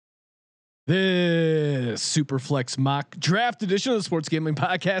This Superflex mock draft edition of the Sports Gambling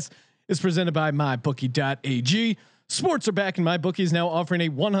Podcast is presented by MyBookie.ag. Sports are back, and MyBookie is now offering a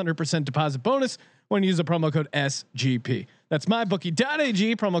 100% deposit bonus when you use the promo code SGP. That's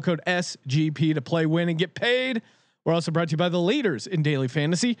MyBookie.ag, promo code SGP to play, win, and get paid. We're also brought to you by the leaders in daily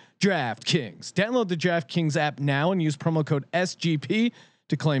fantasy, DraftKings. Download the DraftKings app now and use promo code SGP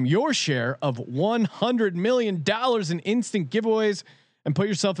to claim your share of $100 million in instant giveaways and put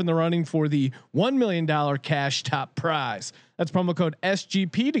yourself in the running for the $1 million cash top prize. That's promo code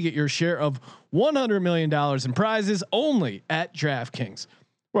SGP to get your share of $100 million in prizes only at DraftKings.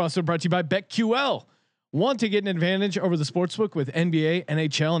 We're also brought to you by BetQL. Want to get an advantage over the sportsbook with NBA,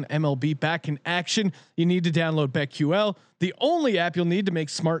 NHL, and MLB back in action? You need to download BetQL, the only app you'll need to make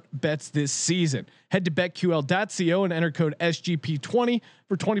smart bets this season. Head to betql.co and enter code SGP20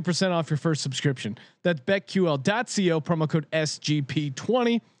 for 20% off your first subscription. That's betql.co, promo code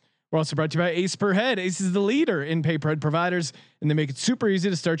SGP20. We're also brought to you by Ace Per Head. Ace is the leader in pay per head providers, and they make it super easy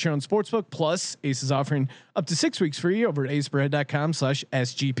to start your own sportsbook. Plus, Ace is offering up to 6 weeks free over at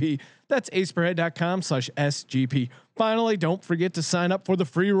aceperhead.com/SGP. That's aceperhead.com/SGP. Finally, don't forget to sign up for the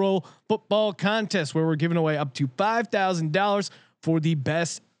free roll football contest, where we're giving away up to $5,000 for the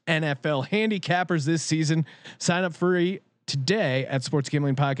best NFL handicappers this season. Sign up free today at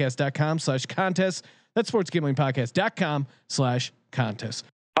sportsgamblingpodcast.com/contest. That's sportsgamblingpodcast.com/contest.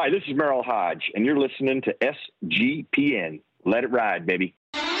 Hi, this is Merrill Hodge, and you're listening to SGPN. Let it ride, baby.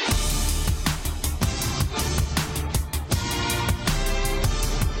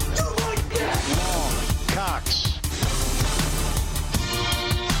 Cox.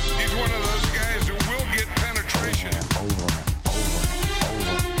 He's one of those guys who will get penetration. Over.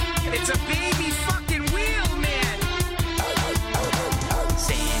 It's a baby fucking wheel, man.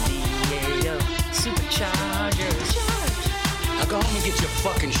 San Diego Superchargers. Now go home and get your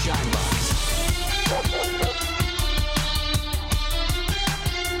fucking shine box.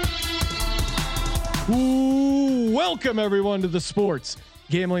 Ooh, welcome everyone to the Sports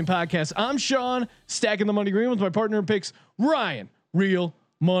Gambling Podcast. I'm Sean, stacking the money green with my partner in picks, Ryan, Real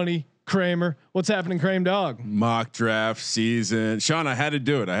Money Kramer. What's happening, Kramer dog? Mock draft season. Sean, I had to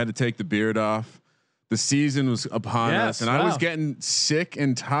do it. I had to take the beard off. The season was upon us, and I was getting sick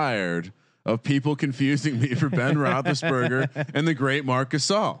and tired of people confusing me for Ben Roethlisberger and the great Marc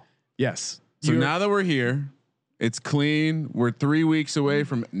Gasol. Yes. So now that we're here, it's clean. We're 3 weeks away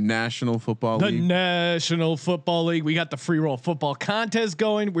from National Football The League. National Football League. We got the free roll football contest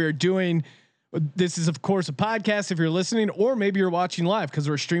going. We're doing, this is of course a podcast if you're listening, or maybe you're watching live, because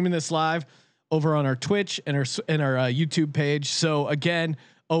we're streaming this live over on our Twitch and our YouTube page. So again,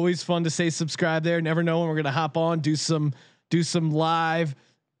 always fun to say subscribe there. Never know when we're going to hop on, do some live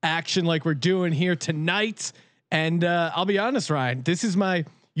action like we're doing here tonight. And I'll be honest, Ryan, this is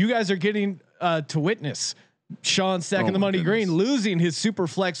you guys are getting to witness Sean stacking the money green, losing his super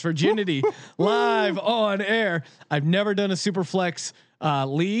flex virginity live on air. I've never done a super flex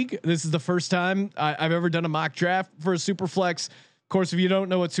league. This is the first time I've ever done a mock draft for a super flex. Of course, if you don't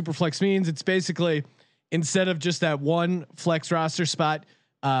know what super flex means, it's basically instead of just that one flex roster spot,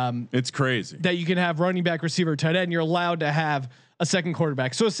 it's crazy that you can have running back, receiver, tight end. You're allowed to have a second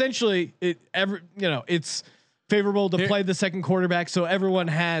quarterback. So essentially, it's favorable to play the second quarterback. So everyone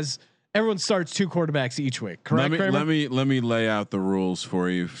starts two quarterbacks each week. Correct? Let me lay out the rules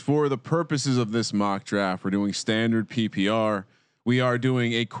for you. For the purposes of this mock draft, we're doing standard PPR. We are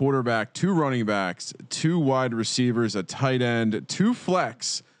doing a quarterback, 2 running backs, 2 wide receivers, a tight end, 2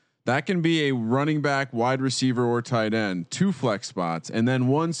 flex. That can be a running back, wide receiver, or tight end, 2 flex spots, and then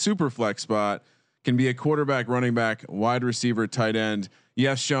 1 super flex spot can be a quarterback, running back, wide receiver, tight end.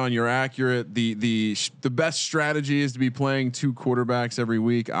 Yes, Sean, you're accurate. The best strategy is to be playing 2 quarterbacks every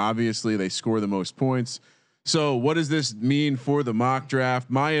week. Obviously, they score the most points. So, what does this mean for the mock draft?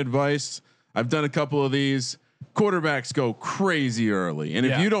 My advice: I've done a couple of these. Quarterbacks go crazy early, and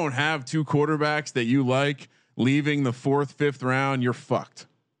if you don't have 2 quarterbacks that you like leaving the 4th, 5th round, you're fucked.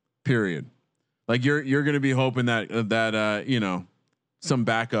 Period. Like you're going to be hoping that some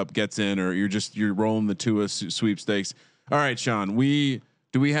backup gets in, or you're rolling the Tua sweepstakes. All right, Sean,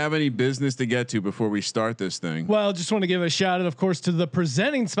 do we have any business to get to before we start this thing? Well, just want to give a shout out, of course, to the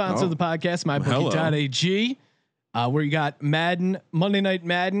presenting sponsor of the podcast, MyBookie.ag, where you got Monday Night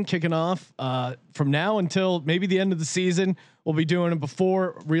Madden kicking off from now until maybe the end of the season. We'll be doing it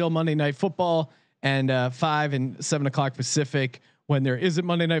before real Monday Night Football and 5 and 7 o'clock Pacific when there isn't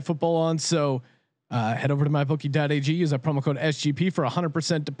Monday Night Football on. So head over to MyBookie.ag, use our promo code SGP for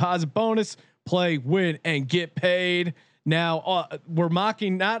 100% deposit bonus. Play, win, and get paid. Now we're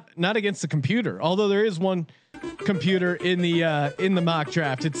mocking not against the computer, although there is one computer in the mock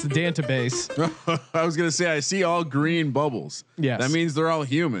draft. It's the database. I was gonna say I see all green bubbles. Yes, that means they're all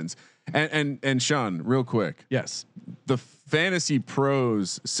humans. And Sean, real quick. Yes, the Fantasy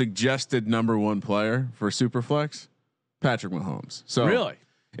Pros suggested number one player for Superflex, Patrick Mahomes. So really,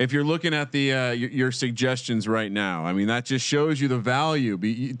 if you're looking at the your suggestions right now, I mean that just shows you the value.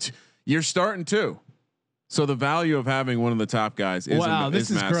 You're starting to. So the value of having one of the top guys is this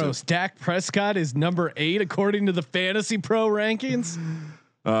is massive. gross. Dak Prescott is number 8 according to the Fantasy Pro rankings.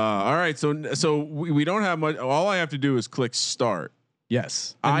 All right, so we don't have much. All I have to do is click start.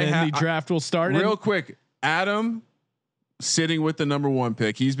 Yes, and then the draft will start. Real quick, Adam, sitting with the number 1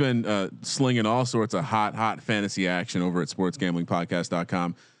 pick. He's been slinging all sorts of hot fantasy action over at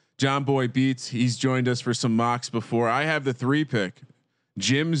sportsgamblingpodcast.com. John Boy Beats. He's joined us for some mocks before. I have the 3 pick.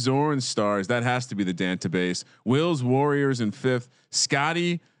 Jim Zorn Stars. That has to be the database. Will's Warriors in 5th.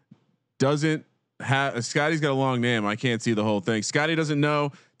 Scotty doesn't have. Scotty's got a long name. I can't see the whole thing. Scotty doesn't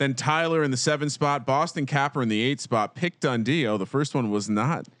know. Then Tyler in the 7th spot. Boston Capper in the 8th spot. Pick Dundee. Oh, the first one was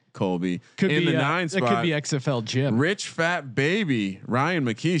not Colby. Could in be the 9th spot. It could be XFL Jim. Rich Fat Baby. Ryan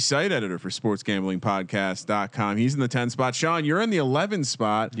McKee, site editor for sportsgamblingpodcast.com. He's in the 10th spot. Sean, you're in the 11th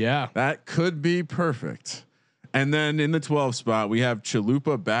spot. Yeah, that could be perfect. And then in the 12th spot, we have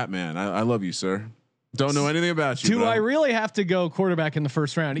Chalupa Batman. I love you, sir. Don't know anything about you. Do I really have to go quarterback in the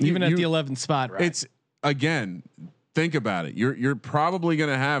first round, even at the 11th spot? Right. It's again, think about it. You're probably going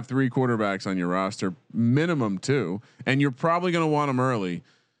to have 3 quarterbacks on your roster, minimum 2, and you're probably going to want them early.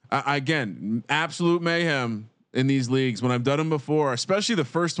 Again, absolute mayhem in these leagues. When I've done them before, especially the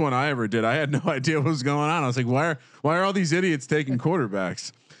first one I ever did, I had no idea what was going on. I was like, why are all these idiots taking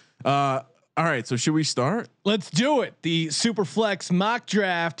quarterbacks? All right, so should we start? Let's do it. The Superflex mock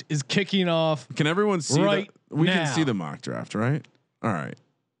draft is kicking off. Can everyone see right we now. can see the mock draft, right? All right.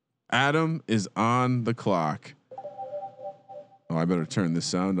 Adam is on the clock. Oh, I better turn this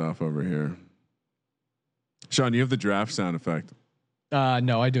sound off over here. Sean, you have the draft sound effect.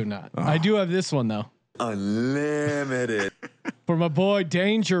 No, I do not. I do have this one though. Unlimited. For my boy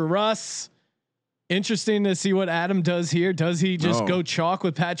Danger Russ. Interesting to see what Adam does here. Does he just go chalk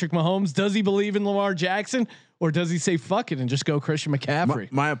with Patrick Mahomes? Does he believe in Lamar Jackson, or does he say fuck it and just go Christian McCaffrey?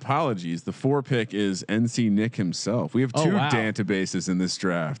 My apologies. The 4 pick is NC Nick himself. We have 2 databases in this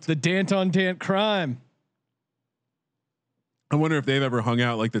draft. The Dant on Dant crime. I wonder if they've ever hung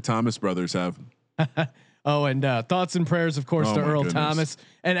out like the Thomas brothers have. Oh, and thoughts and prayers, of course, to Earl Thomas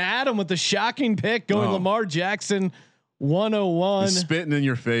and Adam with the shocking pick going Lamar Jackson 101. He's spitting in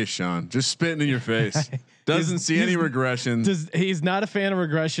your face, Sean. Just spitting in your face. Doesn't see any regression. He's not a fan of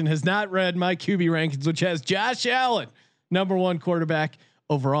regression. Has not read my QB rankings, which has Josh Allen, number 1 quarterback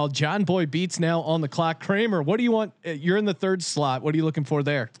overall. John Boy Beats now on the clock. Kramer, what do you want? You're in the 3rd slot. What are you looking for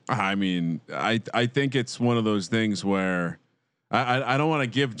there? I mean, I think it's one of those things where I don't want to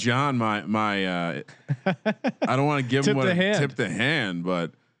give John my I don't want to give him tip the hand,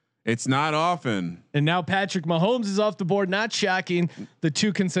 but it's not often. And now Patrick Mahomes is off the board. Not shocking. The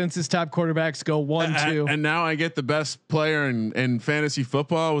 2 consensus top quarterbacks go 1, 2. And now I get the best player in fantasy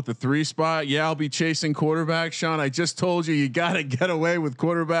football with the 3 spot. Yeah, I'll be chasing quarterbacks, Sean. I just told you got to get away with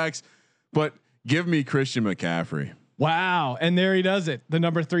quarterbacks, but give me Christian McCaffrey. Wow. And there he does it. The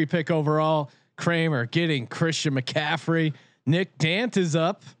number 3 pick overall. Kramer getting Christian McCaffrey. Nick Dant is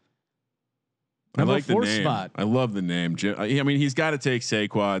up. I like the 4 name. spot. I love the name. I mean, he's got to take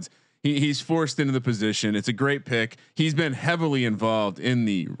Saquads. He's forced into the position. It's a great pick. He's been heavily involved in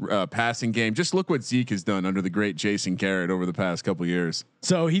the passing game. Just look what Zeke has done under the great Jason Garrett over the past couple of years.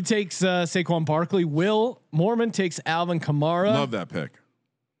 So he takes Saquon Barkley. Will Mormon takes Alvin Kamara. Love that pick.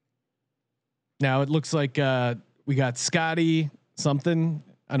 Now it looks like we got Scotty something.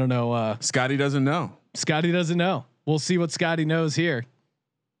 I don't know. Scotty doesn't know. Scotty doesn't know. We'll see what Scotty knows here.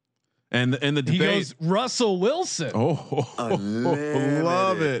 And the debate, he goes Russell Wilson.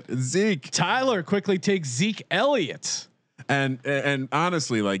 Love it. Zeke. Tyler quickly takes Zeke Elliott. And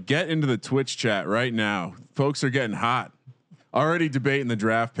honestly, like, get into the Twitch chat right now. Folks are getting hot. Already debating the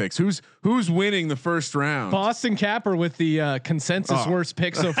draft picks. Who's winning the first round? Boston Capper with the consensus worst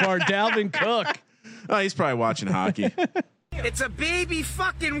pick so far. Dalvin Cook. Oh, he's probably watching hockey. It's a baby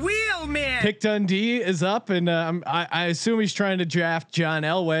fucking wheel, man. Pick Dundee is up, and I assume he's trying to draft John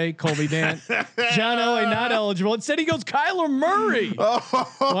Elway, Colby Dant. John Elway not eligible. Instead, he goes Kyler Murray. Wow,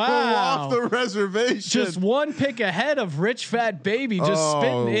 off the reservation. Just 1 pick ahead of Rich Fat Baby, just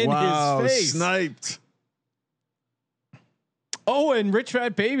spitting in his face. Sniped. Oh, and Rich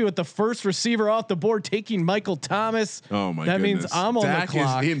Fat Baby with the first receiver off the board, taking Michael Thomas. Oh my! That goodness. means I'm on the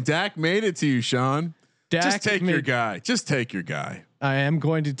clock. Dak made it to you, Sean. Dak, Just take your guy. Just take your guy. I am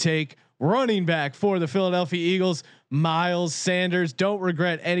going to take running back for the Philadelphia Eagles, Miles Sanders. Don't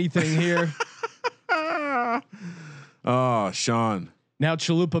regret anything here. Oh, Sean. Now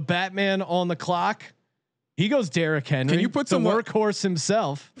Chalupa Batman on the clock. He goes Derrick Henry. Can you put some workhorse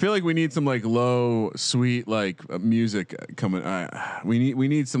himself? I feel like we need some like low, sweet like music coming. We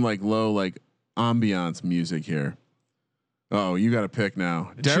need some like low like ambiance music here. Oh, you got to pick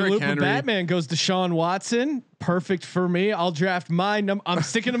now. Derrick Chalupa Henry. Batman goes to Sean Watson. Perfect for me. I'll draft mine. I'm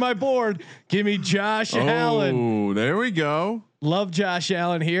sticking to my board. Give me Josh Allen. Oh, there we go. Love Josh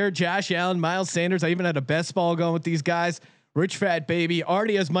Allen here. Josh Allen, Miles Sanders. I even had a best ball going with these guys. Rich fat baby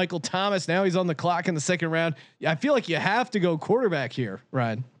already has Michael Thomas. Now he's on the clock in the second round. I feel like you have to go quarterback here,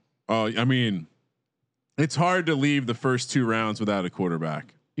 Ryan. Oh, I mean, it's hard to leave the first 2 rounds without a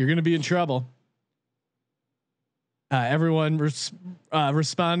quarterback. You're going to be in trouble. Everyone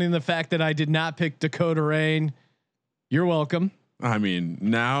responding to the fact that I did not pick Dakota Rain. You're welcome. I mean,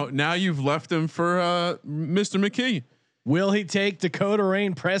 now you've left him for Mr. McKee. Will he take Dakota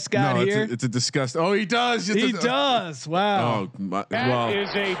Rain Prescott here? It's a disgust. Oh, he does. He does. Wow. Oh, That is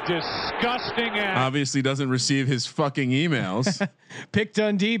a disgusting act. Obviously doesn't receive his fucking emails. Pick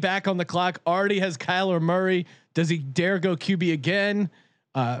Dundee back on the clock. Already has Kyler Murray. Does he dare go QB again?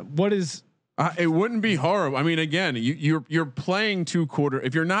 What is? It wouldn't be horrible. I mean, again, you're playing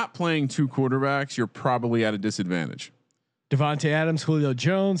if you're not playing 2 quarterbacks, you're probably at a disadvantage. Devontae Adams, Julio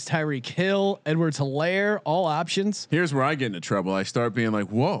Jones, Tyreek Hill, Edwards-Helaire, all options. Here's where I get into trouble. I start being like,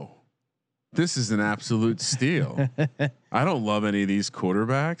 whoa, this is an absolute steal. I don't love any of these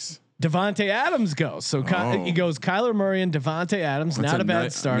quarterbacks. Devontae Adams goes. So he goes Kyler Murray and Devontae Adams. That's not a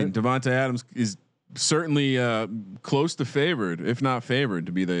bad start. I mean, Devontae Adams is certainly close to favored, if not favored,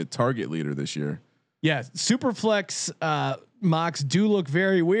 to be the target leader this year. Yeah. Superflex mocks do look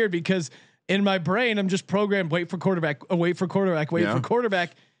very weird because in my brain, I'm just programmed. Wait for quarterback. Wait for quarterback. Wait for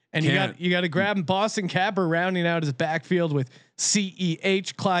quarterback. And you got to grab him. Boston Capper rounding out his backfield with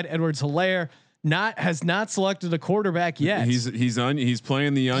CEH Clyde Edwards-Helaire. Has not selected a quarterback yet. He's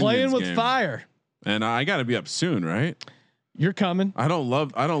playing the playing with game. fire. And I got to be up soon, right? You're coming. I don't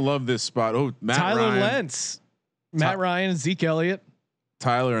love this spot. Oh, Tyler Ryan. Lentz, Matt Ryan, Zeke Elliott.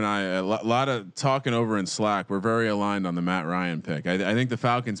 Tyler and I, a lot of talking over in Slack. We're very aligned on the Matt Ryan pick. I think the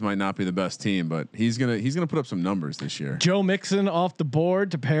Falcons might not be the best team, but he's gonna put up some numbers this year. Joe Mixon off the board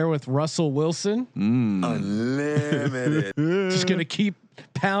to pair with Russell Wilson. Unlimited. Just gonna keep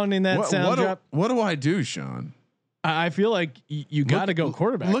pounding that sound drop. What do I do, Sean? I feel like you got to go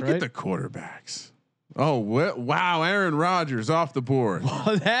quarterback. Look right? at the quarterbacks. Oh wow, Aaron Rodgers off the board.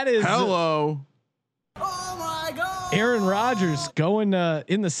 Well, that is hello. Aaron Rodgers going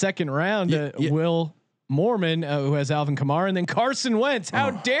in the second round. Will Mormon, who has Alvin Kamara, and then Carson Wentz.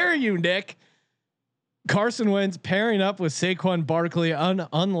 How dare you, Nick? Carson Wentz pairing up with Saquon Barkley,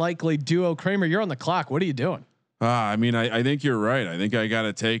 unlikely duo. Kramer, you're on the clock. What are you doing? I mean, I think you're right. I think I got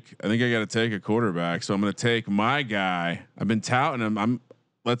to take a quarterback. So I'm going to take my guy. I've been touting him.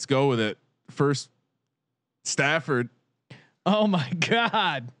 Let's go with it. First, Stafford. Oh my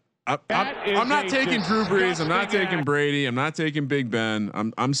God. I'm not taking Drew Brees. I'm not taking Brady. I'm not taking Big Ben.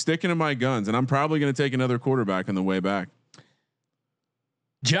 I'm sticking to my guns, and I'm probably going to take another quarterback on the way back.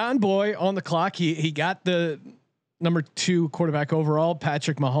 John Boy on the clock. He got the number 2 quarterback overall,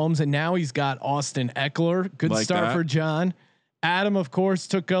 Patrick Mahomes, and now he's got Austin Eckler. Good start for John. Adam, of course,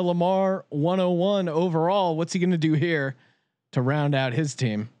 took Lamar 101 overall. What's he going to do here to round out his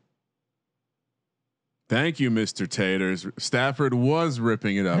team? Thank you, Mr. Taters. Stafford was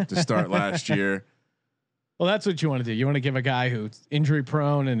ripping it up to start last year. Well, that's what you want to do. You want to give a guy who's injury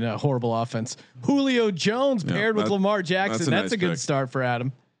prone and a horrible offense. Julio Jones paired with Lamar Jackson. That's a good start for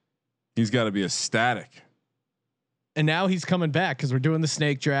Adam. He's got to be ecstatic. And now he's coming back because we're doing the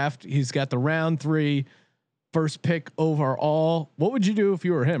snake draft. He's got the round 3 first pick overall. What would you do if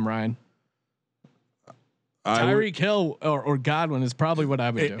you were him, Ryan? Tyreek Hill or Godwin is probably what I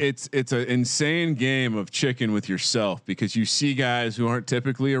would do. It's an insane game of chicken with yourself because you see guys who aren't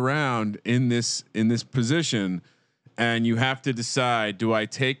typically around in this position, and you have to decide: do I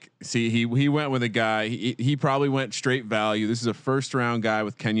take? See, he went with a guy. He probably went straight value. This is a first round guy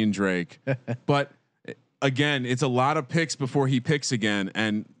with Kenyon Drake, but again, it's a lot of picks before he picks again,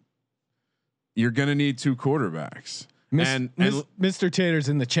 and you're gonna need 2 quarterbacks. Mr. Tater's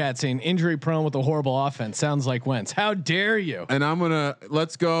in the chat saying injury prone with a horrible offense sounds like Wentz. How dare you? And I'm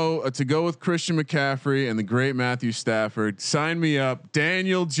let's go with Christian McCaffrey and the great Matthew Stafford. Sign me up,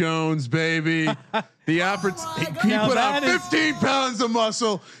 Daniel Jones, baby. The opportunity. He put out 15 pounds of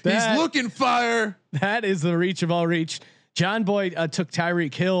muscle. He's looking fire. That is the reach of all reach. John Boyd took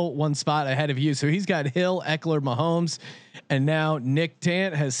Tyreek Hill one spot ahead of you, so he's got Hill, Eckler, Mahomes, and now Nick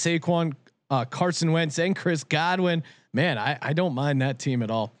Tant has Saquon, Carson Wentz, and Chris Godwin. Man, I don't mind that team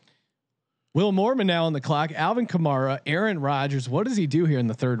at all. Will Mormon now on the clock. Alvin Kamara, Aaron Rodgers. What does he do here in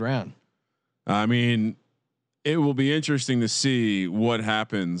the third round? I mean, it will be interesting to see what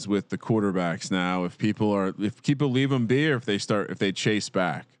happens with the quarterbacks now. If people leave them be, or if they chase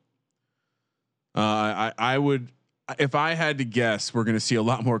back. I would, if I had to guess, we're going to see a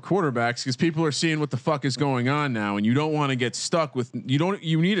lot more quarterbacks because people are seeing what the fuck is going on now, and you don't want to get stuck with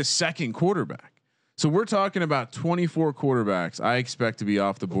you need a second quarterback. So we're talking about 24 quarterbacks I expect to be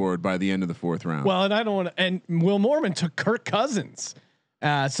off the board by the end of the fourth round. Well, and I don't want to. And Will Mormon took Kirk Cousins.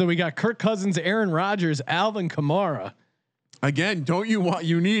 So we got Kirk Cousins, Aaron Rodgers, Alvin Kamara. Again,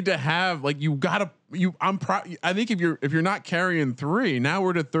 you need to have I think if you're not carrying 3, now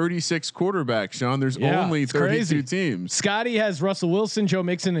we're to 36 quarterbacks, Sean. There's only 32 crazy teams. Scotty has Russell Wilson, Joe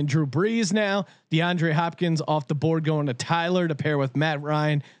Mixon, and Drew Brees now. DeAndre Hopkins off the board going to Tyler to pair with Matt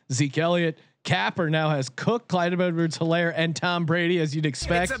Ryan, Zeke Elliott. Capper now has Cook, Clyde Edwards-Helaire, and Tom Brady, as you'd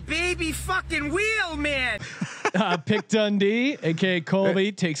expect. It's a baby fucking wheel, man. Pick Dundee, aka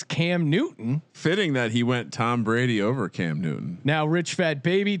Colby, takes Cam Newton. Fitting that he went Tom Brady over Cam Newton. Now Rich Fat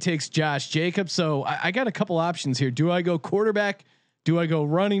Baby takes Josh Jacobs. So I got a couple options here. Do I go quarterback? Do I go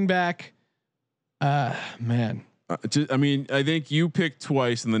running back? Man. I think you picked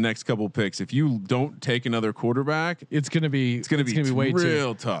twice in the next couple picks. If you don't take another quarterback, it's gonna be way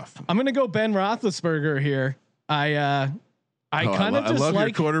real too tough. I'm gonna go Ben Roethlisberger here. I kind of just love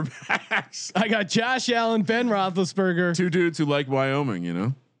like your quarterbacks. I got Josh Allen, Ben Roethlisberger, 2 dudes who like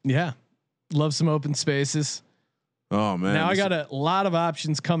Wyoming. Yeah, love some open spaces. Oh man! Now I got a lot of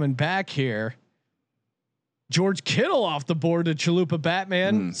options coming back here. George Kittle off the board to Chalupa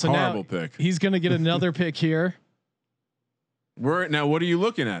Batman. So horrible now pick. He's gonna get another pick here. Now what are you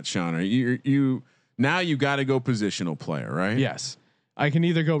looking at, Sean? Are you now you got to go positional player, right? Yes, I can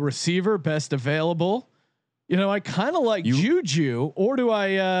either go receiver, best available. I kind of like Juju, or do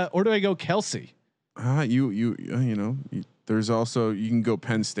I go Kelsey? There's also you can go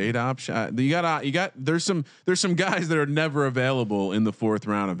Penn State option. There's some guys that are never available in the fourth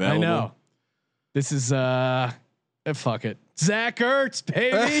round available. I know. This is fuck it, Zach Ertz,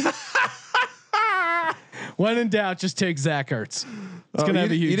 baby. When in doubt, just take Zach Ertz. It's gonna have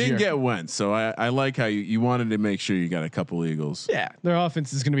a huge. You didn't year. get Wentz, so I like how you wanted to make sure you got a couple Eagles. Yeah, their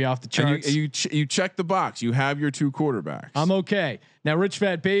offense is gonna be off the charts. And you check the box. You have your 2 quarterbacks. I'm okay now. Rich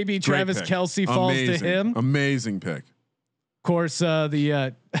Fat Baby, Travis Kelce falls to him. Amazing pick. Of course,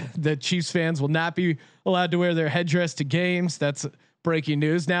 the Chiefs fans will not be allowed to wear their headdress to games. That's breaking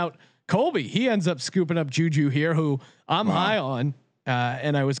news. Now, Colby, he ends up scooping up Juju here, who I'm high on,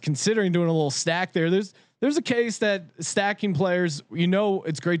 and I was considering doing a little stack there. There's a case that stacking players,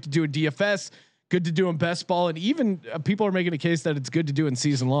 it's great to do in DFS, good to do in best ball, and even people are making a case that it's good to do in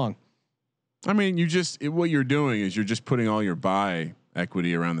season long. I mean, what you're doing is you're just putting all your buy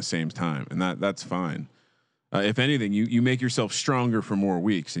equity around the same time, and that's fine. If anything, you make yourself stronger for more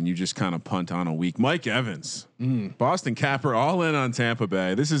weeks, and you just kind of punt on a week. Mike Evans, Boston Capper, all in on Tampa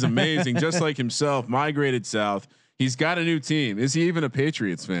Bay. This is amazing. Just like himself, migrated south. He's got a new team. Is he even a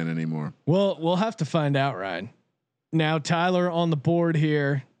Patriots fan anymore? Well, we'll have to find out, Ryan. Now Tyler on the board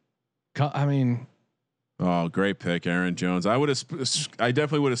here. Oh, great pick, Aaron Jones. I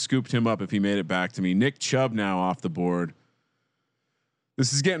definitely would have scooped him up if he made it back to me. Nick Chubb now off the board.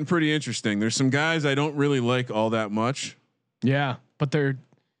 This is getting pretty interesting. There's some guys I don't really like all that much. Yeah, but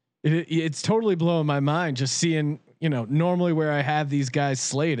it's totally blowing my mind just seeing, normally where I have these guys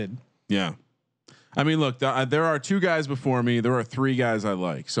slated. Yeah. I mean, look, there are 2 guys before me. There are 3 guys I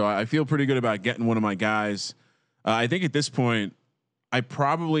like. So I feel pretty good about getting one of my guys. I think at this point, I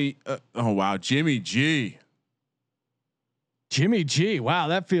probably, Jimmy G. Wow.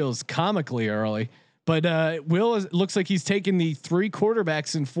 That feels comically early, but looks like he's taken the 3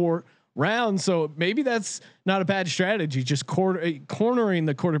 quarterbacks in 4 rounds. So maybe that's not a bad strategy. Just cornering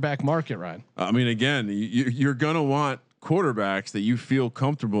the quarterback market, Ryan. I mean, again, you're going to want quarterbacks that you feel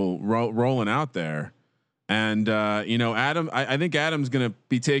comfortable rolling out there. And, Adam, I think Adam's going to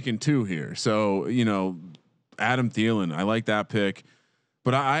be taking 2 here. So, Adam Thielen, I like that pick,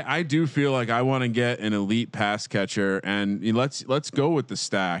 but I do feel like I want to get an elite pass catcher, and let's go with the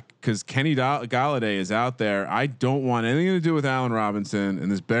stack because Kenny Galladay is out there. I don't want anything to do with Allen Robinson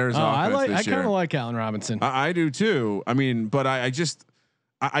and this Bears offense this year. I kind of like Allen Robinson. I do too. I mean, but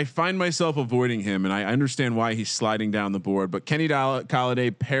I find myself avoiding him, and I understand why he's sliding down the board. But Kenny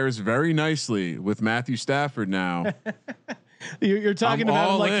Galladay pairs very nicely with Matthew Stafford now. You're talking I'm about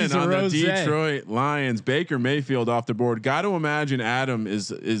him all like in he's a on the rose. Detroit Lions. Baker Mayfield off the board. Got to imagine Adam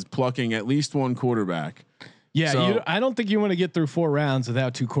is plucking at least one quarterback. Yeah, So, I don't think you want to get through 4 rounds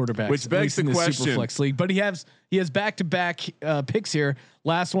without 2 quarterbacks. Which begs the question: Superflex league, but he has back-to-back picks here.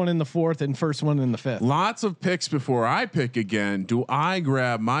 Last one in the 4th and first one in the 5th. Lots of picks before I pick again. Do I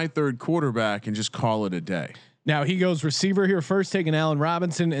grab my 3rd quarterback and just call it a day? Now he goes receiver here first, taking Allen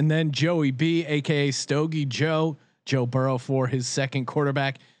Robinson, and then Joey B, aka Stogie Joe Burrow for his 2nd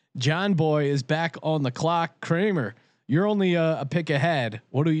quarterback. John Boy is back on the clock. Kramer, you're only a pick ahead.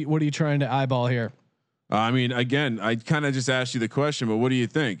 What are you trying to eyeball here? I mean, again, I kind of just asked you the question, but what do you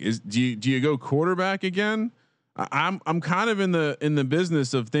think? Do you go quarterback again? I'm kind of in the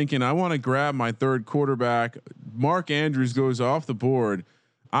business of thinking I want to grab my 3rd quarterback. Mark Andrews goes off the board.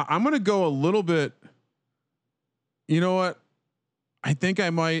 I'm going to go a little bit. You know what? I think I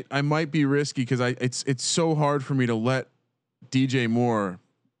might be risky because it's so hard for me to let DJ Moore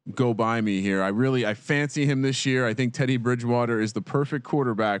go by me here. I fancy him this year. I think Teddy Bridgewater is the perfect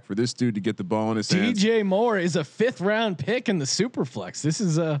quarterback for this dude to get the ball in his hands. DJ Moore is a 5th round pick in the Superflex. This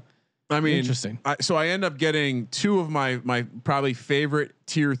is interesting. So I end up getting 2 of my probably favorite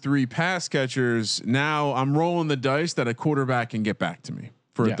tier 3 pass catchers. Now I'm rolling the dice that a quarterback can get back to me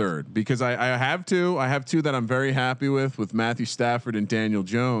for a 3rd because I have 2. I have 2 that I'm very happy with Matthew Stafford and Daniel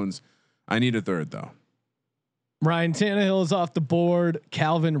Jones. I need a 3rd though. Ryan Tannehill is off the board.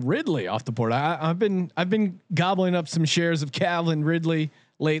 Calvin Ridley off the board. I've been gobbling up some shares of Calvin Ridley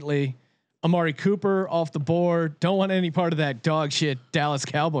lately. Amari Cooper off the board. Don't want any part of that dog shit Dallas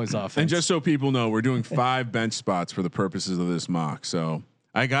Cowboys offense. And just so people know, we're doing 5 bench spots for the purposes of this mock. So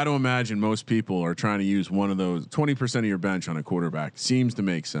I got to imagine most people are trying to use one of those. 20% of your bench on a quarterback seems to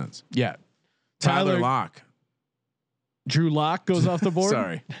make sense. Yeah. Tyler Lock. Drew Lock goes off the board.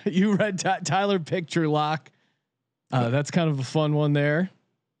 Sorry, you read Tyler picked Drew Lock. That's kind of a fun one there.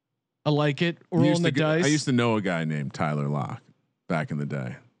 I like it. Rolling the dice. I used to know a guy named Tyler Lock back in the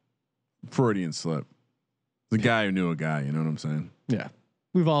day. Freudian slip. The guy who knew a guy. You know what I'm saying? Yeah,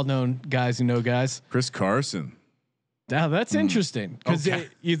 we've all known guys who know guys. Chris Carson. Now that's interesting because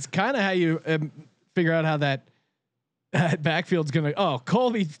it's kind of how you figure out how that backfield's gonna. Oh,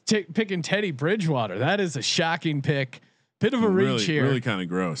 Colby picking Teddy Bridgewater. That is a shocking pick. Bit of a reach here. Really kind of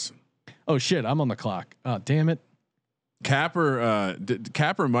gross. Oh shit! I'm on the clock. Oh damn it. Capper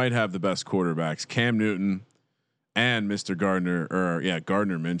might have the best quarterbacks, Cam Newton and Mr. Gardner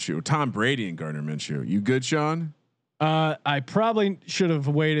Minshew, Tom Brady and Gardner Minshew. You good, Sean? I probably should have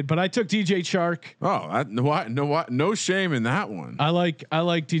waited, but I took DJ Chark. Oh, no shame in that one. I like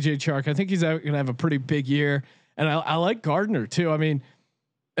DJ Chark. I think he's going to have a pretty big year, and I like Gardner too. I mean,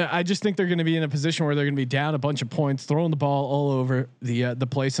 I just think they're going to be in a position where they're going to be down a bunch of points, throwing the ball all over the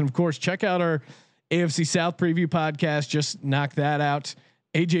place. And of course, check out our AFC South preview podcast. Just knock that out.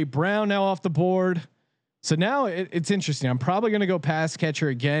 AJ Brown now off the board. So now it's interesting. I'm probably going to go pass catcher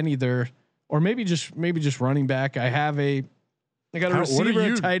again, or maybe just running back. I got a receiver,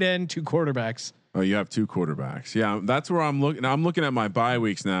 a tight end, 2 quarterbacks. Oh, you have 2 quarterbacks. Yeah, that's where I'm looking. I'm looking at my bye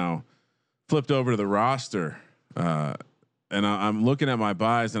weeks now. Flipped over to the roster, and I'm looking at my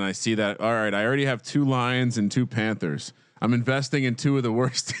buys, and I see that. All right, I already have 2 Lions and 2 Panthers. I'm investing in 2 of the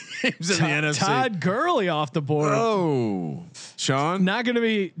worst teams in the NFC. Todd Gurley off the board. Oh, Sean. I'm not going to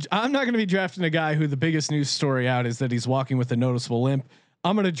be drafting a guy who the biggest news story out is that he's walking with a noticeable limp.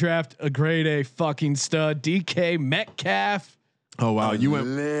 I'm going to draft a grade A fucking stud, DK Metcalf. Oh wow, you went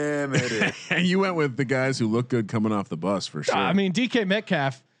limited. And you went with the guys who look good coming off the bus for sure. I mean, DK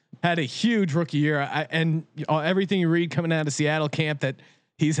Metcalf had a huge rookie year, and everything you read coming out of Seattle camp that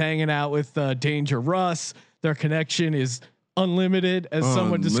he's hanging out with Danger Russ. Their connection is unlimited, as some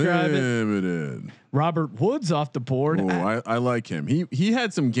would describe it. Robert Woods off the board. Oh, I like him. He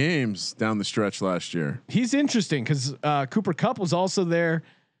had some games down the stretch last year. He's interesting because Cooper Kupp was also there.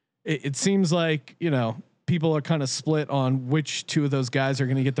 It seems like people are kind of split on which 2 of those guys are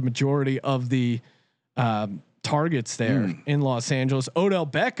going to get the majority of the targets there in Los Angeles. Odell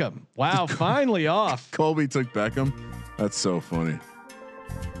Beckham. Wow, finally off. Colby took Beckham. That's so funny.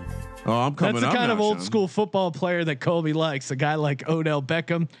 Oh, I'm coming up. That's the kind now, of old Sean. school football player that Colby likes. A guy like Odell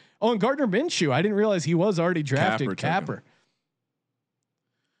Beckham. Oh, and Gardner Minshew. I didn't realize he was already drafted. Capper.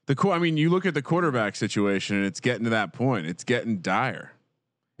 I mean, you look at the quarterback situation, and it's getting to that point. It's getting dire.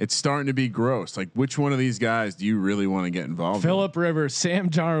 It's starting to be gross. Like, which one of these guys do you really want to get involved? Phillip Rivers, Sam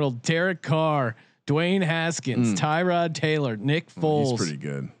Darnold, Derek Carr, Dwayne Haskins, Tyrod Taylor, Nick Foles. He's pretty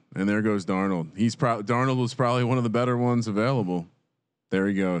good. And there goes Darnold. Darnold was probably one of the better ones available. There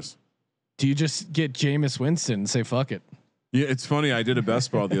he goes. Do you just get Jameis Winston and say fuck it? Yeah, it's funny. I did a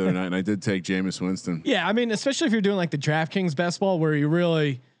best ball the other night, and I did take Jameis Winston. Yeah, I mean, especially if you're doing like the DraftKings best ball, where you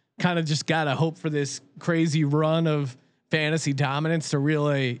really kind of just gotta hope for this crazy run of fantasy dominance to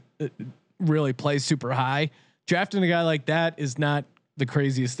really play super high. Drafting a guy like that is not the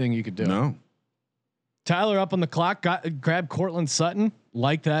craziest thing you could do. No. Tyler up on the clock, grab Cortland Sutton,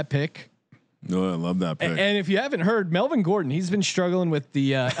 like that pick. No, I love that pick. And if you haven't heard, Melvin Gordon, he's been struggling with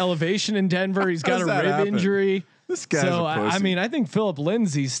the elevation in Denver. He's got a rib injury. This guy's so a pussy. I mean, I think Philip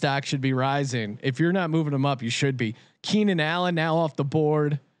Lindsay's stock should be rising. If you're not moving him up, you should be. Keenan Allen now off the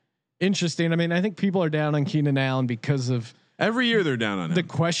board. Interesting. I mean, I think people are down on Keenan Allen because of every year they're down on the him.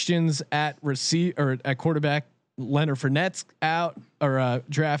 questions at at quarterback. Leonard Fournette's out or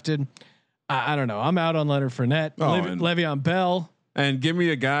drafted. I don't know. I'm out on Leonard Fournette. Le'Veon Bell. And give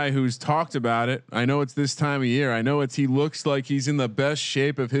me a guy who's talked about it. I know it's this time of year. I know he looks like he's in the best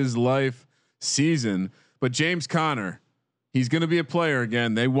shape of his life season. But James Conner, he's going to be a player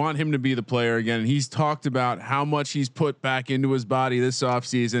again. They want him to be the player again. And he's talked about how much he's put back into his body this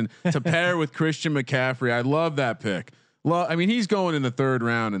offseason to pair with Christian McCaffrey. I love that pick. I mean, he's going in the 3rd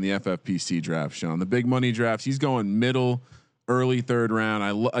round in the FFPC draft, Sean. The big money drafts. He's going middle, early 3rd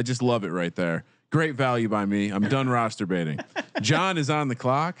round. I just love it right there. Great value by me. I'm done roster baiting. John is on the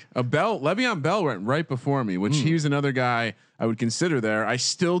clock. Le'Veon Bell went right before me, which he was another guy I would consider there. I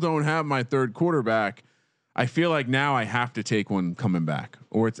still don't have my 3rd quarterback. I feel like now I have to take one coming back,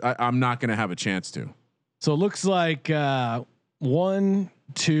 or I'm not going to have a chance to. So it looks like only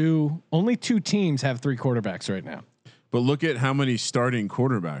 2 teams have 3 quarterbacks right now. But look at how many starting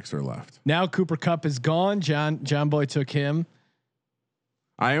quarterbacks are left. Now Cooper Kupp is gone. John Boy took him.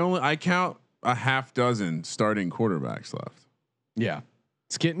 I count a half dozen starting quarterbacks left. Yeah,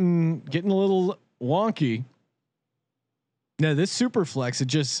 it's getting a little wonky. Now this super flex, it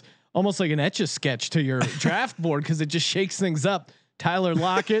just almost like an Etch-a-Sketch to your draft board because it just shakes things up. Tyler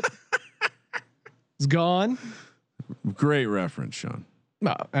Lockett is gone. Great reference, Sean.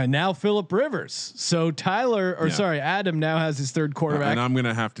 And now Phillip Rivers. So Adam now has his 3rd quarterback. And I'm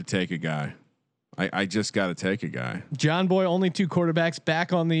gonna have to take a guy. I just got to take a guy. John Boy, only 2 quarterbacks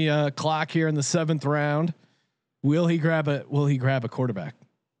back on the clock here in the 7th round. Will he grab a quarterback?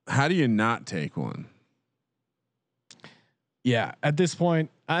 How do you not take one? Yeah, at this point,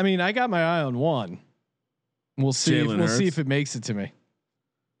 I mean, I got my eye on one. We'll see. We'll see if it makes it to me.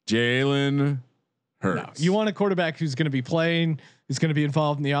 Jalen Hurts. No, you want a quarterback who's going to be playing, who's going to be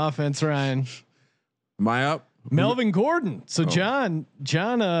involved in the offense, Ryan. Am I up? Melvin Gordon. So John,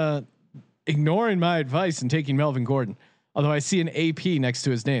 ignoring my advice and taking Melvin Gordon, although I see an AP next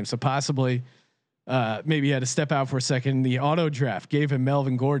to his name, so possibly, maybe he had to step out for a second. The auto draft gave him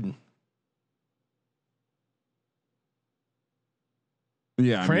Melvin Gordon.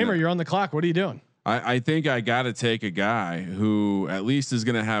 Yeah, Kramer, you're on the clock. What are you doing? I think I got to take a guy who at least is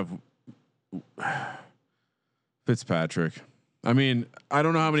going to have Fitzpatrick. I mean, I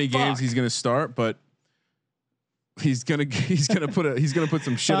don't know how many games he's going to start, but he's gonna put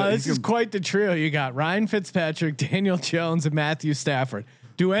some shit. This is quite the trio. You got Ryan Fitzpatrick, Daniel Jones, and Matthew Stafford.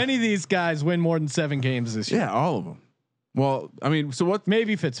 Do any of these guys win more than 7 games this year? Yeah, all of them. Well, I mean, so what?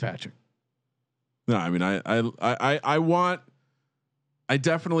 Maybe Fitzpatrick. No, I mean, I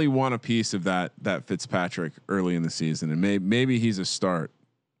definitely want a piece of that Fitzpatrick early in the season, and maybe he's a start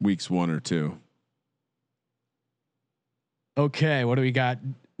weeks 1 or 2. Okay, what do we got?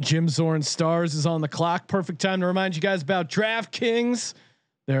 Jim Zorn Stars is on the clock. Perfect time to remind you guys about DraftKings.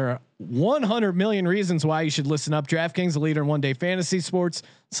 There are 100 million reasons why you should listen up. DraftKings, the leader in one-day fantasy sports,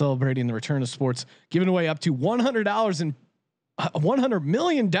 celebrating the return of sports, giving away up to $100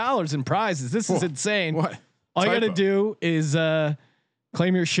 million in prizes. This is insane. What? All you got to do is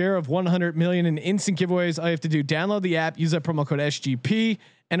claim your share of 100 million in instant giveaways. All you have to do, download the app, use that promo code SGP,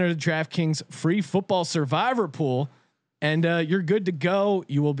 enter the DraftKings free football survivor pool, and you're good to go.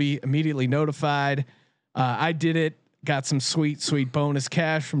 You will be immediately notified. I did it. Got some sweet bonus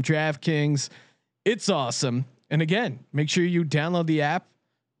cash from DraftKings. It's awesome. And again, make sure you download the app,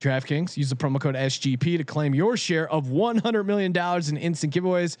 DraftKings. Use the promo code SGP to claim your share of $100 million in instant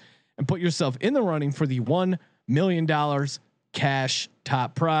giveaways and put yourself in the running for the $1 million cash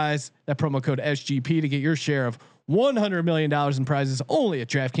top prize. That promo code SGP to get your share of $100 million in prizes only at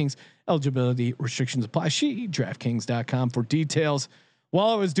DraftKings. Eligibility restrictions apply. DraftKings.com for details. While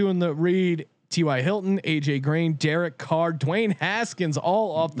I was doing the read, T.Y. Hilton, AJ Green, Derek Carr, Dwayne Haskins,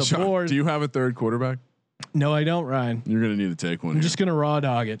 all off the board. Do you have a third quarterback? No, I don't, Ryan. You're going to need to take one. I'm just going to raw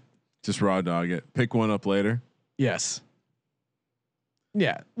dog it. Just raw dog it. Pick one up later. Yes.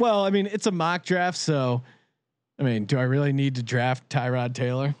 Yeah. Well, I mean, it's a mock draft, so I mean, do I really need to draft Tyrod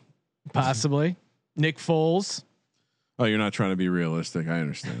Taylor? Possibly. Nick Foles. Oh, you're not trying to be realistic. I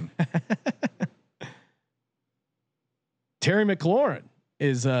understand. Terry McLaurin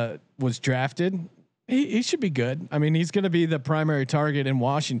was drafted. He should be good. I mean, he's going to be the primary target in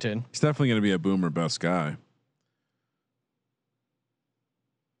Washington. He's definitely going to be a boomer bust guy.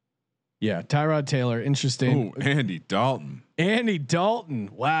 Yeah, Tyrod Taylor, interesting. Oh, Andy Dalton. Andy Dalton.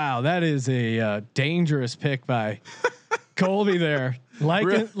 Wow, that is a dangerous pick by Colby there.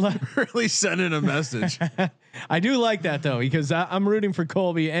 Really sending a message. I do like that though, because I'm rooting for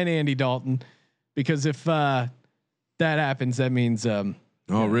Colby and Andy Dalton, because if that happens, that means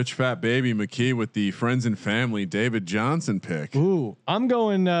Rich Fat Baby McKee with the friends and family David Johnson pick. Ooh, I'm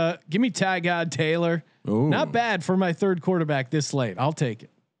going. Give me Tyrod Taylor. Ooh. Not bad for my third quarterback this late. I'll take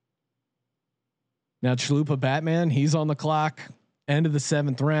it. Now Chalupa Batman, he's on the clock. End of the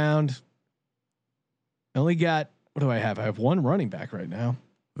 7th round. I only got, what do I have? I have one running back right now.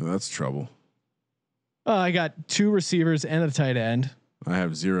 Oh, that's trouble. I got 2 receivers and a tight end. I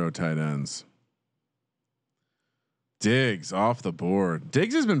have 0 tight ends. Diggs off the board.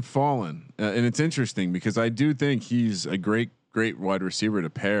 Diggs has been falling, and it's interesting because I do think he's a great wide receiver to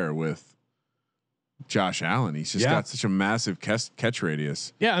pair with Josh Allen. He's just got such a massive catch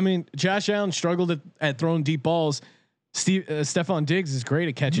radius. Yeah, I mean, Josh Allen struggled at throwing deep balls. Stephon Diggs is great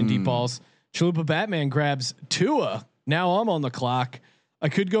at catching deep balls. Chalupa Batman grabs Tua. Now I'm on the clock. I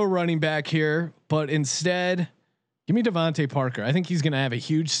could go running back here, but instead, give me Devontae Parker. I think he's going to have a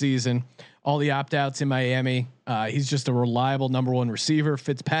huge season. All the opt outs in Miami. He's just a reliable number 1 receiver.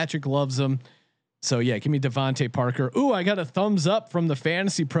 Fitzpatrick loves him. So yeah, give me Devontae Parker. Ooh, I got a thumbs up from the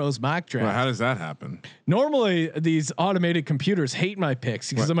Fantasy Pros mock draft. Well, how does that happen? Normally, these automated computers hate my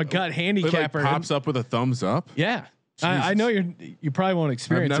picks because I'm a gut handicapper. It pops up with a thumbs up. Yeah, I know you probably won't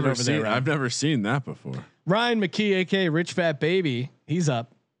experience it over there. I've never seen that before. Ryan McKee, aka Rich Fat Baby, he's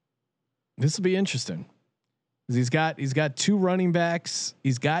up. This will be interesting. He's got 2 running backs.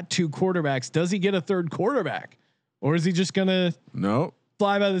 He's got 2 quarterbacks. Does he get a 3rd quarterback, or is he just gonna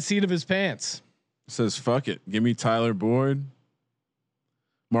fly by the seat of his pants? Says fuck it. Give me Tyler Boyd,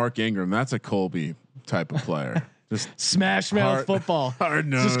 Mark Ingram. That's a Colby type of player. Just smash mouth football. Hard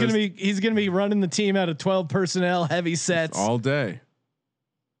nose. He's gonna be running the team out of 12 personnel, heavy sets all day.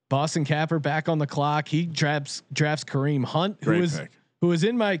 Boston Capper back on the clock. He drafts Kareem Hunt, who was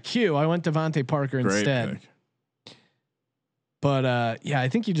in my queue. I went Devontae Parker instead. Pick. But yeah, I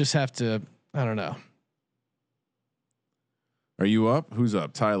think you just have to. I don't know. Are you up? Who's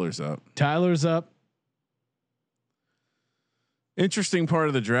up? Tyler's up. Tyler's up. Interesting part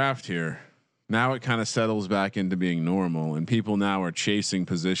of the draft here. Now it kind of settles back into being normal, and people now are chasing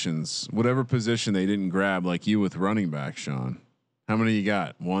positions, whatever position they didn't grab, like you with running back, Sean. How many you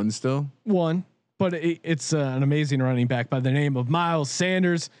got? 1 still? 1, but it's an amazing running back by the name of Miles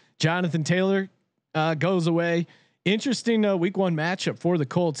Sanders. Jonathan Taylor goes away. Interesting week 1 matchup for the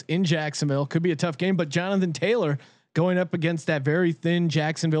Colts in Jacksonville. Could be a tough game, but Jonathan Taylor going up against that very thin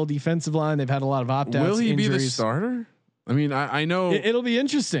Jacksonville defensive line. They've had a lot of opt-outs. Will he injuries. be the starter? I mean, I know it'll be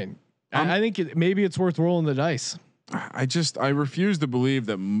interesting. I think maybe it's worth rolling the dice. I refuse to believe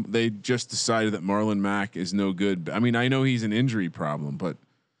that they just decided that Marlon Mack is no good. I mean, I know he's an injury problem, but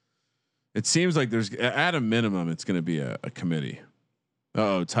it seems like there's at a minimum, it's going to be a committee.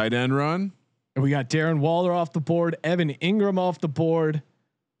 Oh, tight end run. And we got Darren Waller off the board, Evan Ingram off the board.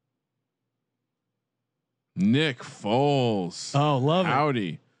 Nick Foles. Oh, love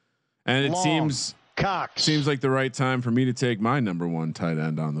Howdy. And it seems like the right time for me to take my number 1 tight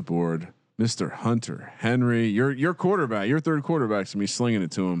end on the board, Mr. Hunter Henry. Your quarterback, your 3rd quarterback's gonna be slinging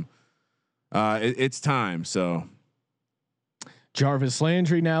it to him. It's time. So Jarvis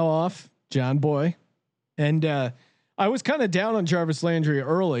Landry now off, John Boy, and I was kind of down on Jarvis Landry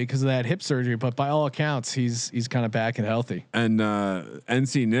early because of that hip surgery, but by all accounts, he's kind of back and healthy. And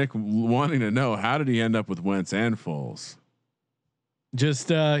NC Nick wanting to know, how did he end up with Wentz and Foles? Just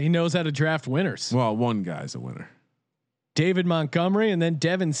he knows how to draft winners. Well, one guy's a winner. David Montgomery and then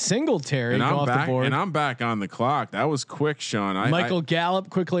Devin Singletary off the board. And I'm back on the clock. That was quick, Sean. Michael Gallup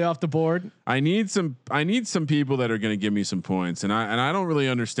quickly off the board. I need some people that are going to give me some points, and I don't really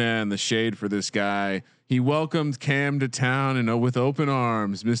understand the shade for this guy. He welcomed Cam to town and with open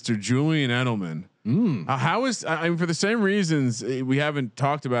arms, Mr. Julian Edelman. How is I mean, for the same reasons we haven't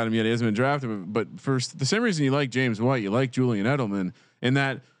talked about him yet. He hasn't been drafted, but for the same reason you like James White, you like Julian Edelman, in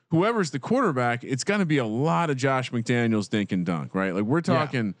that whoever's the quarterback, it's going to be a lot of Josh McDaniels dink and dunk, right? Like we're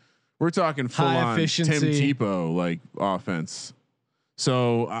talking full on Tim Tebow like offense.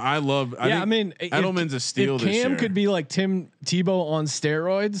 So I mean, Edelman's a steal. If Cam could be like Tim Tebow on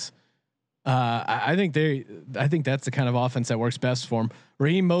steroids, I think that's the kind of offense that works best for him.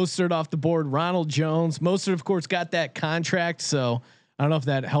 Raheem Mostert off the board. Ronald Jones. Mostert, of course, got that contract, so I don't know if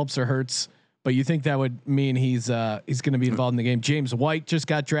that helps or hurts. But you think that would mean he's going to be involved in the game. James White just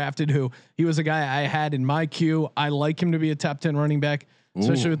got drafted. He was a guy I had in my queue. I like him to be a top 10 running back,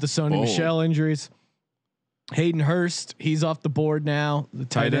 especially with the Sony Michel injuries. Hayden Hurst, he's off the board now. The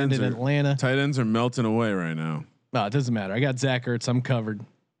tight end in Atlanta. Tight ends are melting away right now. No, it doesn't matter. I got Zach Ertz. I'm covered.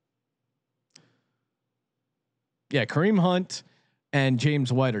 Yeah, Kareem Hunt and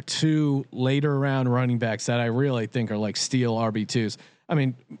James White are two later round running backs that I really think are like steal RB2s. I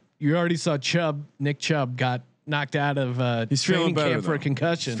mean, you already saw Nick Chubb got knocked out of he's training camp for a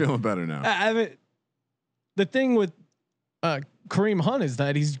concussion. He's feeling better now. The thing with Kareem Hunt is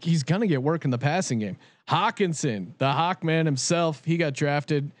that he's gonna get work in the passing game. Hawkinson, the Hawkman himself, he got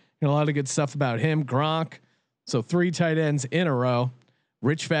drafted. You know, a lot of good stuff about him. Gronk. So 3 tight ends in a row.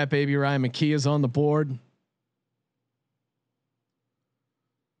 Rich fat baby Ryan McKee is on the board.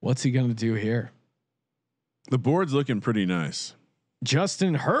 What's he gonna do here? The board's looking pretty nice.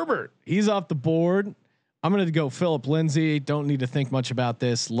 Justin Herbert, he's off the board. I'm going to go Philip Lindsay. Don't need to think much about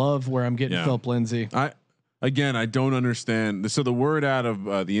this. Love where I'm getting Philip Lindsay. I don't understand. So the word out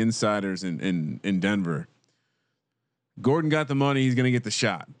of the insiders in Denver, Gordon got the money. He's going to get the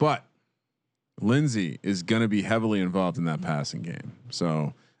shot, but Lindsay is going to be heavily involved in that passing game.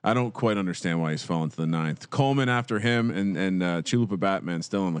 So I don't quite understand why he's fallen to the 9th. Coleman after him and Chalupa Batman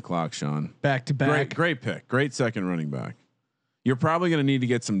still on the clock. Sean, back to back. Great pick. Great second running back. You're probably going to need to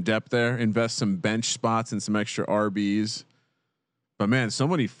get some depth there, invest some bench spots and some extra RBs. But man, so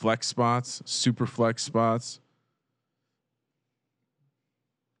many flex spots, super flex spots.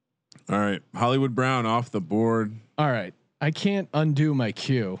 All right, Hollywood Brown off the board. All right, I can't undo my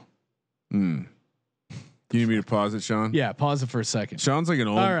queue. You need me to pause it, Sean? Yeah, pause it for a second. Sean's like an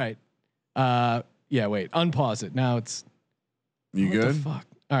old. All right. Yeah, wait. Unpause it. Now it's. You what good? The fuck.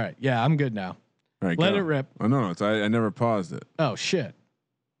 All right. Yeah, I'm good now. All right, let go. it rip. Oh no, I never paused it. Oh shit.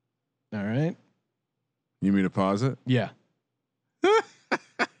 All right. You mean to pause it? Yeah.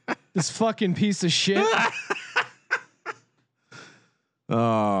 This fucking piece of shit.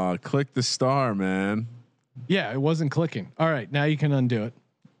 Oh, click the star, man. Yeah, it wasn't clicking. All right, now you can undo it.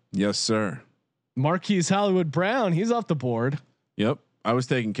 Yes, sir. Marquise Hollywood Brown, he's off the board. Yep, I was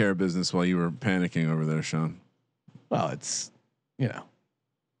taking care of business while you were panicking over there, Sean. Well, it's, you know.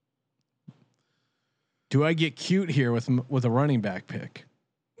 Do I get cute here with a running back pick?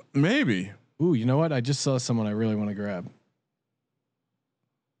 Maybe. Ooh, you know what? I just saw someone I really want to grab.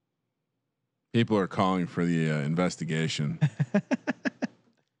 People are calling for the investigation.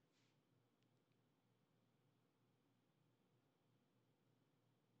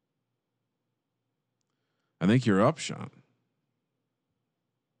 I think you're up, Sean.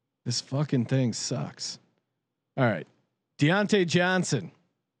 This fucking thing sucks. All right. Deontay Johnson.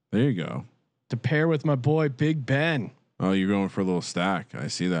 There you go. To pair with my boy Big Ben. Oh, you're going for a little stack. I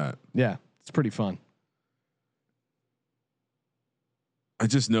see that. Yeah, it's pretty fun. I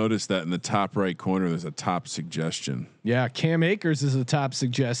just noticed that in the top right corner, there's a top suggestion. Yeah, Cam Akers is the top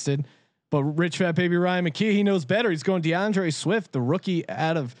suggested, but Rich Fat Baby Ryan McKee, he knows better. He's going DeAndre Swift, the rookie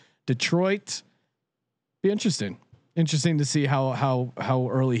out of Detroit. Be interesting to see how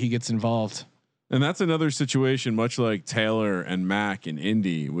early he gets involved. And that's another situation, much like Taylor and Mack in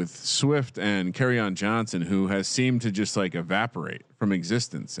Indy, with Swift and Kerryon Johnson, who has seemed to just like evaporate from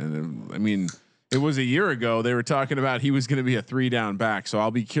existence. And I mean, it was a year ago they were talking about he was going to be a 3-down back. So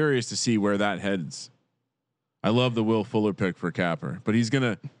I'll be curious to see where that heads. I love the Will Fuller pick for Capper, but he's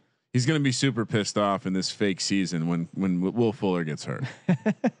gonna be super pissed off in this fake season when Will Fuller gets hurt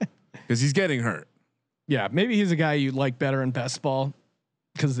because he's getting hurt. Yeah, maybe he's a guy you like better in best ball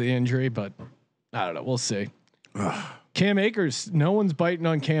because of the injury, but I don't know. We'll see. Cam Akers, no one's biting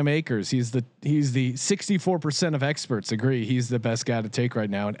on Cam Akers. He's the 64% of experts agree he's the best guy to take right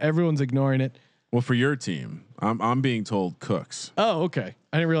now, and everyone's ignoring it. Well, for your team, I'm being told Cooks. Oh, okay.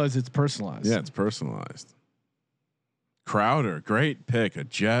 I didn't realize it's personalized. Yeah, it's personalized. Crowder, great pick. A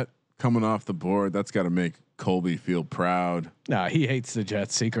Jet coming off the board. That's got to make Colby feel proud. Nah, he hates the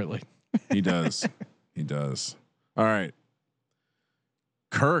Jets secretly. He does. He does. All right.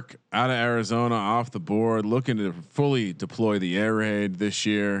 Kirk out of Arizona off the board, looking to fully deploy the air raid this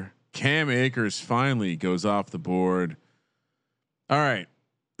year. Cam Akers finally goes off the board. All right.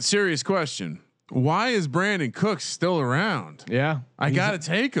 Serious question. Why is Brandon Cooks still around? Yeah. I got to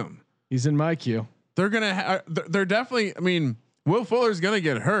take him. He's in my queue. They're going to, they're definitely, I mean, Will Fuller's going to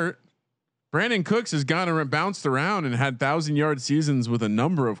get hurt. Brandon Cooks has gone around, bounced around and had 1,000-yard seasons with a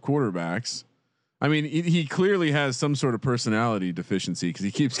number of quarterbacks. I mean, he clearly has some sort of personality deficiency because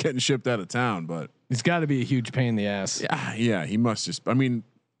he keeps getting shipped out of town. But He's got to be a huge pain in the ass. yeah, he must just. I mean,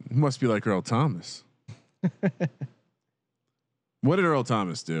 he must be like Earl Thomas. What did Earl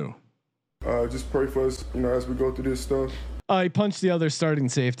Thomas do? Just pray for us, as we go through this stuff. He punched the other starting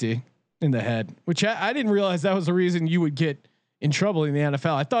safety in the head, which I didn't realize that was the reason you would get in trouble in the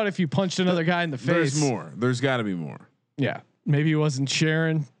NFL. I thought if you punched another guy in the face, there's more. There's got to be more. Yeah, maybe he wasn't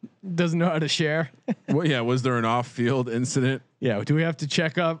sharing. Doesn't know how to share. Well, yeah. Was there an off-field incident? Yeah. Do we have to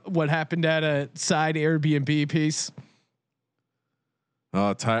check up what happened at a side Airbnb piece?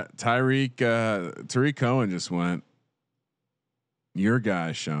 Tariq Cohen just went. Your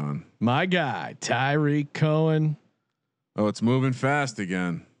guy, Sean. My guy, Tariq Cohen. Oh, it's moving fast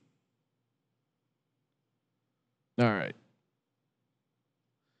again. All right.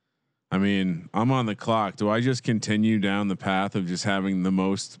 I mean, I'm on the clock. Do I just continue down the path of just having the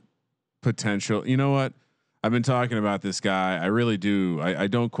most potential? You know what? I've been talking about this guy. I really do. I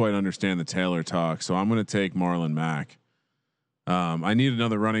don't quite understand the Taylor talk, so I'm going to take Marlon Mack. I need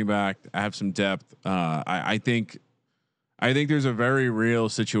another running back. I have some depth. I think there's a very real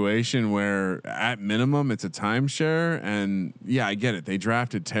situation where at minimum it's a timeshare, and yeah, I get it. They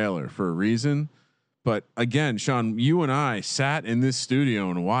drafted Taylor for a reason. But again, Sean, you and I sat in this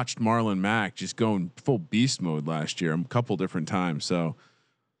studio and watched Marlon Mack just go in full beast mode last year a couple different times. So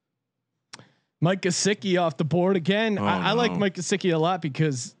Mike Gesicki off the board again. I like Mike Gesicki a lot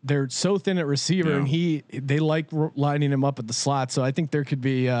because they're so thin at receiver, and they like lining him up at the slot. So I think there could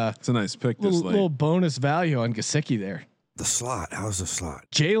be it's a nice pick. Little bonus value on Gesicki there. The slot. How's the slot?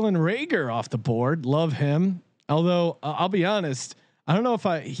 Jalen Reagor off the board. Love him. Although I'll be honest, I don't know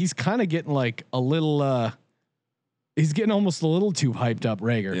if he's kind of getting like a little, he's getting almost a little too hyped up,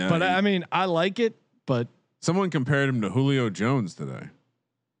 Reagor. Yeah, but I mean, I like it, but someone compared him to Julio Jones today.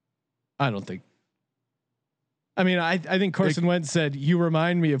 I don't think. I mean, I think Carson Wentz said, "You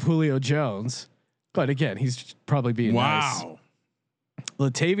remind me of Julio Jones," but again, he's probably being nice.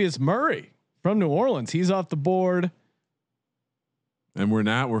 Latavius Murray from New Orleans. He's off the board. And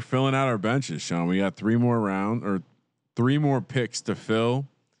we're filling out our benches, Sean. We got three more picks to fill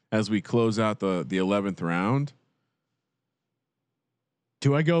as we close out the 11th round.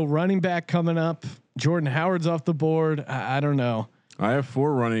 Do I go running back coming up? Jordan Howard's off the board. I don't know. I have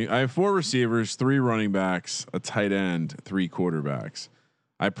four receivers, 3 running backs, a tight end, 3 quarterbacks.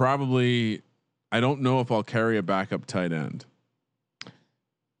 I don't know if I'll carry a backup tight end.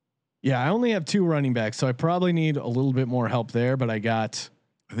 Yeah, I only have 2 running backs, so I probably need a little bit more help there. But I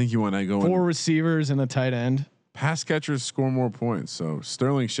think you want to go 4 receivers and a tight end. Pass catchers score more points. So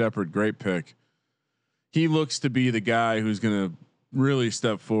Sterling Shepard, great pick. He looks to be the guy who's going to really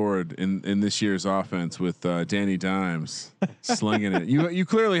step forward in this year's offense with Danny Dimes slinging it. You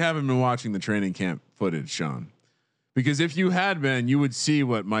clearly haven't been watching the training camp footage, Sean, because if you had been, you would see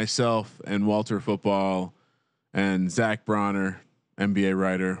what myself and Walter Football and Zach Bronner, NBA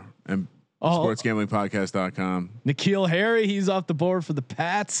writer and sportsgamblingpodcast.com. N'Keal Harry, he's off the board for the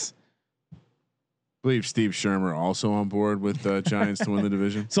Pats. I believe Steve Shermer also on board with the Giants to win the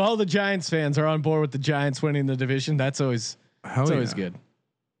division. So all the Giants fans are on board with the Giants winning the division. That's always always good.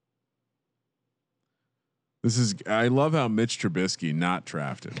 I love how Mitch Trubisky not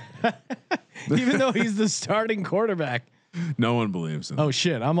drafted, even though he's the starting quarterback. No one believes him. Oh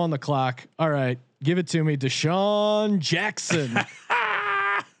shit! I'm on the clock. All right, give it to me, Deshaun Jackson.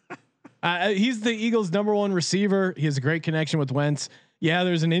 He's the Eagles' #1 receiver. He has a great connection with Wentz. Yeah,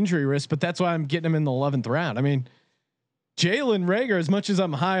 there's an injury risk, but that's why I'm getting him in the 11th round. I mean, Jalen Reagor, as much as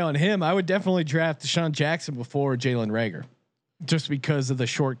I'm high on him, I would definitely draft Deshaun Jackson before Jalen Reagor, just because of the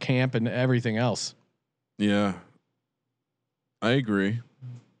short camp and everything else. Yeah, I agree.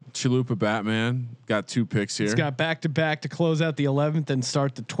 Chalupa Batman got 2 picks here. He's got back-to-back to close out the 11th and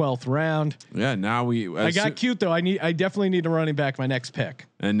start the 12th round. Yeah, now I got cute though. I definitely need a running back my next pick.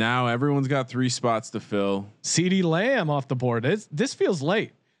 And now everyone's got 3 spots to fill. CeeDee Lamb off the board. This feels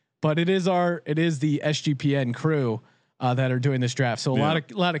late, but it is the SGPN crew that are doing this draft. So a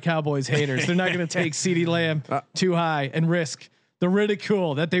lot of Cowboys haters. They're not going to take CeeDee Lamb too high and risk the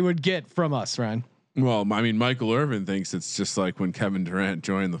ridicule that they would get from us, Ryan. Well, I mean, Michael Irvin thinks it's just like when Kevin Durant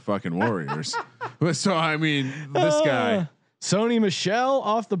joined the fucking Warriors. So I mean, this guy, Sony Michel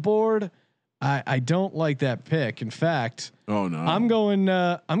off the board. I don't like that pick. In fact, I'm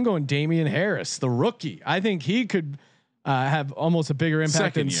going Damian Harris, the rookie. I think he could have almost a bigger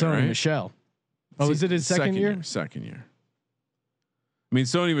impact than Sony Michel. Oh, is it his second year? Second year. I mean,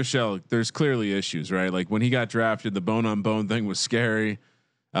 Sony Michel, there's clearly issues, right? Like when he got drafted, the bone on bone thing was scary.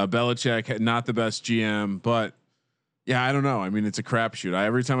 Belichick had not the best GM, but Yeah, I don't know. I mean, it's a crapshoot.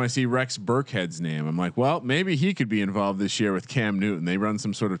 Every time I see Rex Burkhead's name, I'm like, well, maybe he could be involved this year with Cam Newton. They run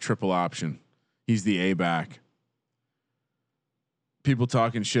some sort of triple option. He's the A back. People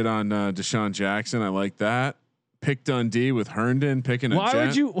talking shit on Deshaun Jackson. I like that. Pick Dundee with Herndon picking.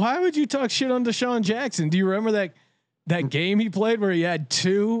 Why would you talk shit on Deshaun Jackson? Do you remember that game he played where he had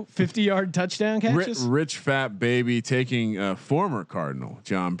 2 50-yard touchdown catches? Rich fat baby taking former Cardinal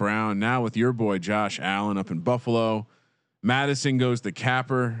John Brown, now with your boy Josh Allen up in Buffalo. Madison goes to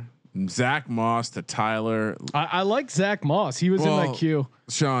Capper. Zach Moss to Tyler. I like Zach Moss. He was in that queue.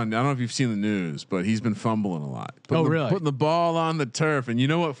 Sean, I don't know if you've seen the news, but he's been fumbling a lot. Really? Putting the ball on the turf. And you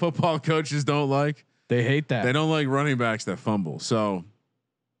know what football coaches don't like? They hate that. They don't like running backs that fumble. So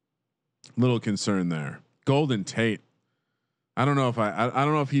little concern there. Golden Tate. I don't know if I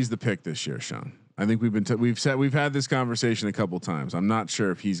don't know if he's the pick this year, Sean. I think we've had this conversation a couple times. I'm not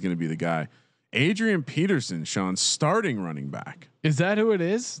sure if he's going to be the guy. Adrian Peterson, Sean, starting running back. Is that who it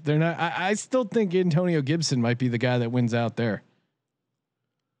is? They're not. I still think Antonio Gibson might be the guy that wins out there.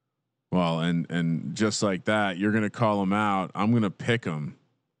 Well, and just like that, you're going to call him out. I'm going to pick him.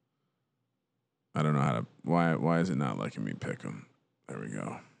 I don't know how to. Why is it not letting me pick him? There we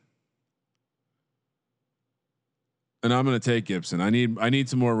go. And I'm going to take Gibson. I need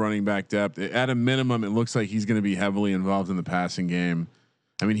some more running back depth. At a minimum, it looks like he's going to be heavily involved in the passing game.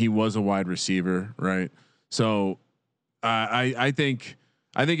 I mean, he was a wide receiver, right? So I think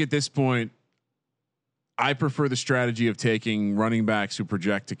at this point, I prefer the strategy of taking running backs who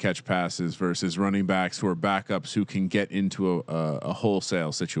project to catch passes versus running backs who are backups who can get into a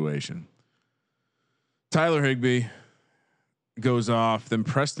wholesale situation. Tyler Higbee goes off, then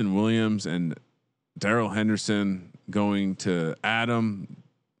Preston Williams and Darrell Henderson going to Adam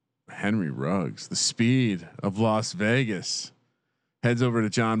Henry Ruggs. The speed of Las Vegas heads over to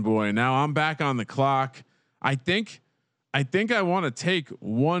John Boy. And now I'm back on the clock. I think I want to take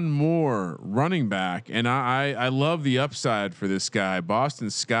one more running back, and I love the upside for this guy, Boston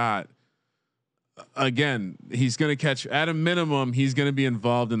Scott. Again, he's going to catch at a minimum. He's going to be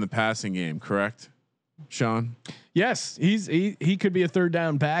involved in the passing game, correct, Sean? Yes, he could be a third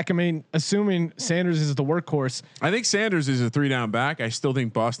down back. I mean, assuming Sanders is the workhorse. I think Sanders is a 3 down back. I still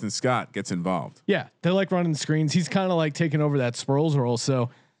think Boston Scott gets involved. Yeah, they like running screens. He's kind of like taking over that Sproles role. So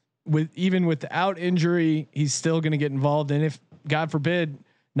even without injury, he's still going to get involved. And if God forbid,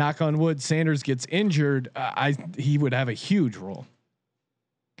 knock on wood, Sanders gets injured, he would have a huge role.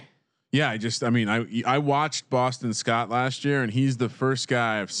 Yeah, I watched Boston Scott last year, and he's the first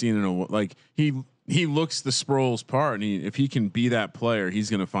guy I've seen in a he looks the Sproles part, and if he can be that player, he's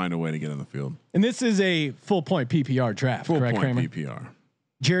going to find a way to get on the field. And this is a full point PPR draft, correct, Kramer? PPR.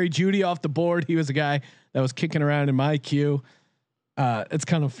 Jerry Jeudy off the board. He was a guy that was kicking around in my queue. It's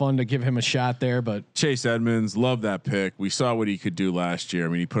kind of fun to give him a shot there, but Chase Edmonds, love that pick. We saw what he could do last year. I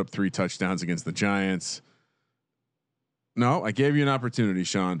mean, he put up 3 touchdowns against the Giants. No, I gave you an opportunity,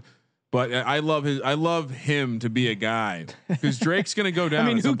 Sean. But I love him to be a guy because Drake's going to go down.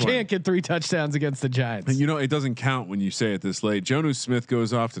 I mean, who can't get 3 touchdowns against the Giants? And you know, it doesn't count when you say it this late. Jonnu Smith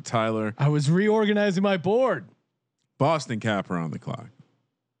goes off to Tyler. I was reorganizing my board. Boston Capper on the clock.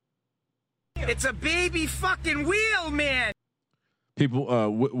 It's a baby fucking wheel, man. People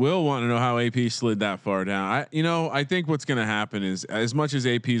will want to know how AP slid that far down. I think what's going to happen is, as much as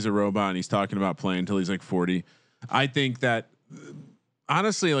AP's a robot and he's talking about playing until he's like 40, I think that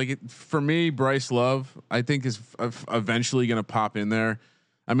honestly, like for me, Bryce Love, I think is eventually going to pop in there.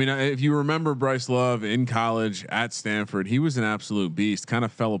 I mean, if you remember Bryce Love in college at Stanford, he was an absolute beast. Kind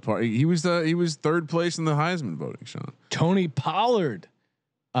of fell apart. He was 3rd place in the Heisman voting, Sean. Tony Pollard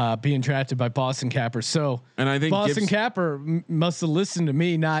being drafted by Boston Capper. So, and I think Boston Capper must have listened to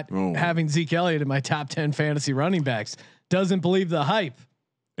me not having Zeke Elliott in my top 10 fantasy running backs. Doesn't believe the hype.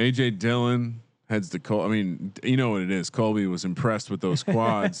 AJ Dillon heads to Cole. I mean, you know what it is. Colby was impressed with those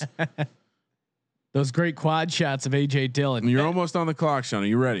quads. Those great quad shots of AJ Dillon. You're almost on the clock, Sean. Are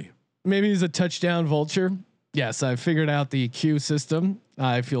you ready? Maybe he's a touchdown vulture. Yes, I figured out the Q system.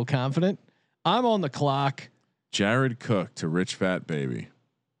 I feel confident. I'm on the clock. Jared Cook to Rich Fat Baby.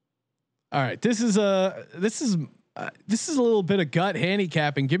 All right, this is a little bit of gut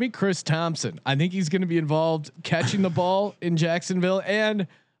handicapping. Give me Chris Thompson. I think he's going to be involved catching the ball in Jacksonville, and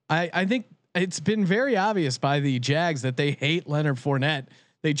I think it's been very obvious by the Jags that they hate Leonard Fournette.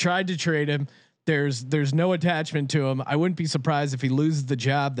 They tried to trade him. There's no attachment to him. I wouldn't be surprised if he loses the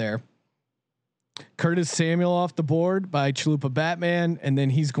job there. Curtis Samuel off the board by Chalupa Batman, and then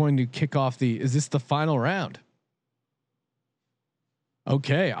he's going to kick off is this the final round?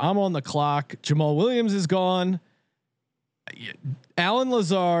 Okay, I'm on the clock. Jamal Williams is gone. Alan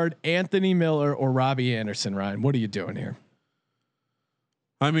Lazard, Anthony Miller, or Robbie Anderson. Ryan, what are you doing here?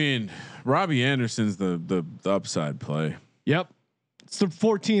 I mean, Robbie Anderson's the upside play. Yep. It's the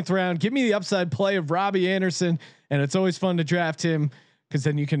 14th round. Give me the upside play of Robbie Anderson. And it's always fun to draft him because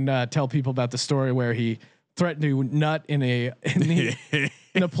then you can tell people about the story where he threatened to nut in a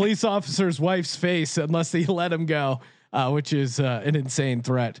police officer's wife's face unless they let him go, which is an insane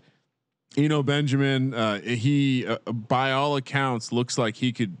threat. Benjamin, he by all accounts looks like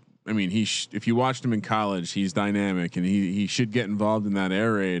he could. I mean, if you watched him in college, he's dynamic and he should get involved in that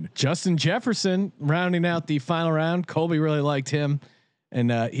air raid. Justin Jefferson rounding out the final round. Colby really liked him,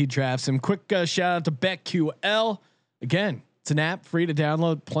 and he drafts him. Quick shout out to BetQL. Again, it's an app free to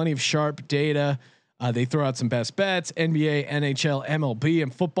download. Plenty of sharp data. They throw out some best bets, NBA, NHL, MLB,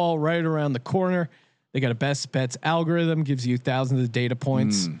 and football right around the corner. They got a best bets algorithm, gives you thousands of data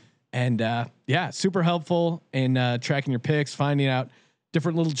points, and super helpful in tracking your picks, finding out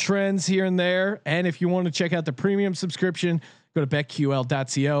different little trends here and there. And if you want to check out the premium subscription, go to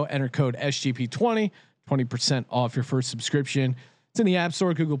betql.co, enter code SGP20, 20% off your first subscription. It's in the App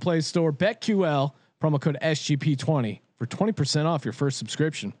Store, Google Play Store. BetQL, promo code SGP20 for 20% off your first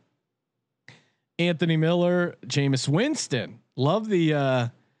subscription. Anthony Miller, Jameis Winston. Love the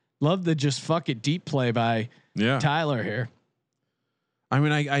just fuck it deep play by Tyler here. I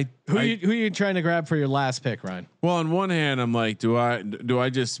mean, who are you trying to grab for your last pick, Ryan? Well, on one hand, I'm like, do I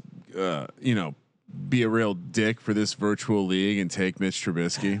just be a real dick for this virtual league and take Mitch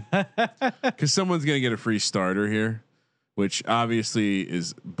Trubisky because someone's gonna get a free starter here, which obviously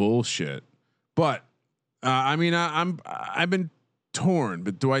is bullshit. But I've been torn.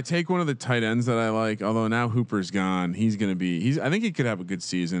 But do I take one of the tight ends that I like? Although now Hooper's gone, I think he could have a good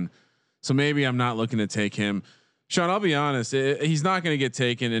season. So maybe I'm not looking to take him. Sean, I'll be honest. He's not going to get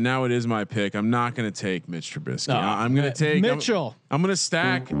taken, and now it is my pick. I'm not going to take Mitch Trubisky. I'm going to take Mitchell. I'm going to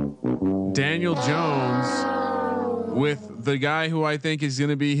stack Daniel Jones with the guy who I think is going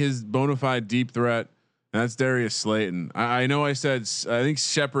to be his bona fide deep threat. And that's Darius Slayton. I know I think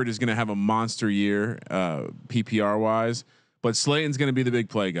Shepard is going to have a monster year PPR wise, but Slayton's going to be the big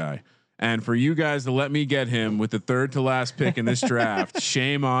play guy. And for you guys to let me get him with the third to last pick in this draft,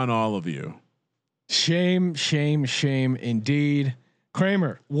 shame on all of you. Shame indeed.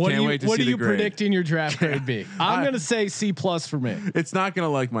 Kramer, what are you predicting your draft grade be? I'm going to say C+ for me. It's not going to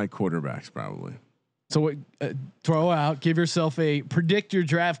like my quarterbacks probably. So give yourself predict your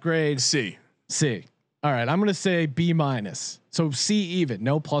draft grade. C. All right. I'm going to say B-. So C even,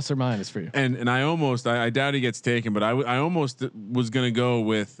 no plus or minus for you. And I doubt he gets taken, but I almost was going to go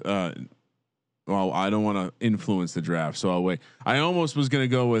with, well, I don't want to influence the draft, so I'll wait. I almost was going to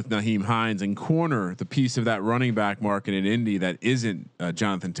go with Nyheim Hines and corner the piece of that running back market in Indy that isn't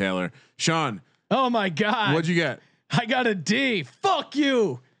Jonathan Taylor. Sean, oh my God, what'd you get? I got a D. Fuck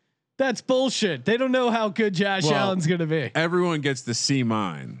you. That's bullshit. They don't know how good Josh Allen's going to be. Everyone gets the C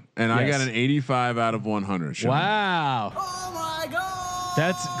mine, and I got an 85 out of 100. Sean. Wow. Oh my God.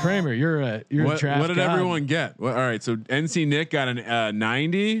 That's Kramer. You're a draft. What did everyone get? Well, all right. So NC Nick got an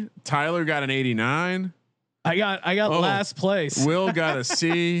 90. Tyler got an 89. I got last place. Will got a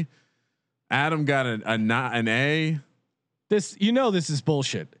C. Adam got an A. This is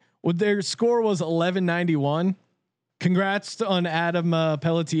bullshit. Well, their score was 1191. Congrats on Adam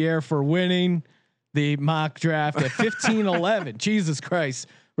Pelletier for winning the mock draft at 1511. Jesus Christ.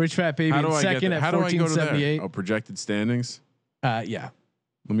 Rich Fat Baby in second at 1478. Oh, projected standings. Yeah.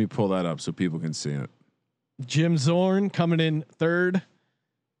 Let me pull that up so people can see it. Jim Zorn coming in third.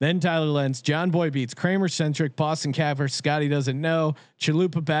 Then Tyler Lenz, John Boy Beats, Kramer Centric, Boston Capper, Scotty Doesn't Know,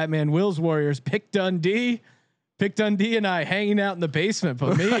 Chalupa Batman, Will's Warriors, Pick Dundee and I hanging out in the basement.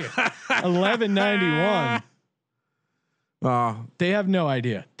 But me, 1191. They have no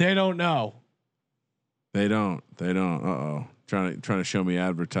idea. They don't know. They don't. Trying to show me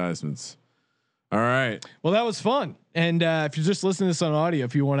advertisements. All right. Well, that was fun. And if you're just listening to this on audio,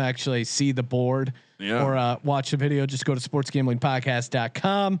 if you want to actually see the board or watch the video, just go to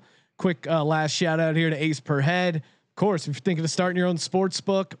sportsgamblingpodcast.com. Quick last shout out here to Ace Per Head. Of course, if you're thinking of starting your own sports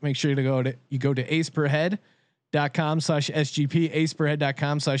book, make sure you go to aceperhead.com/SGP,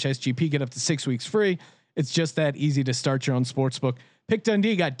 aceperhead.com/SGP. Get up to 6 weeks free. It's just that easy to start your own sports book. Pick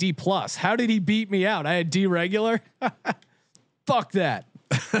Dundee got D+. How did he beat me out? I had D regular. Fuck that.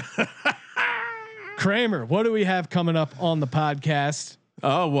 Kramer, what do we have coming up on the podcast?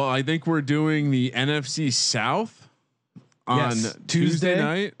 Oh, well, I think we're doing the NFC South on Tuesday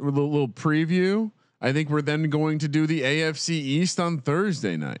night with a little preview. I think we're then going to do the AFC East on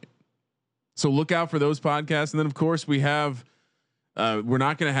Thursday night. So look out for those podcasts. And then of course we have We're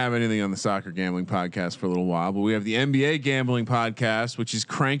not going to have anything on the soccer gambling podcast for a little while, but we have the NBA gambling podcast, which is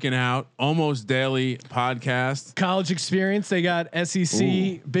cranking out almost daily podcast. College experience. They got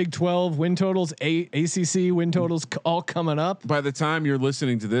SEC, Big 12 win totals, ACC win totals all coming up. By the time you're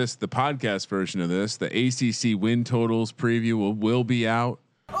listening to this, the podcast version of this, the ACC win totals preview will be out.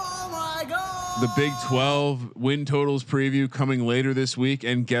 Oh my God. The Big 12 win totals preview coming later this week.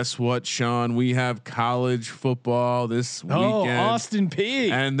 And guess what, Sean? We have college football this weekend. Austin P.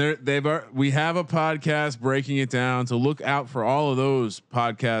 And we have a podcast breaking it down. So look out for all of those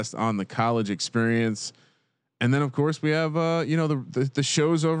podcasts on the college experience. And then of course we have, the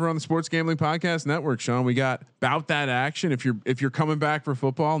shows over on the Sports Gambling Podcast Network, Sean. We got Bout That Action. If you're coming back for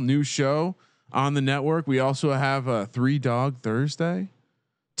football, new show on the network. We also have a 3 Dog Thursday.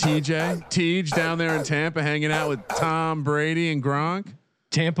 Tej down there in Tampa hanging out with Tom Brady and Gronk.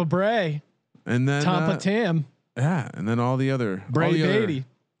 Tampa Bray. And then Tampa Tam. Yeah, and then all the other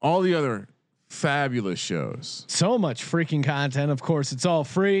all the other fabulous shows. So much freaking content. Of course, it's all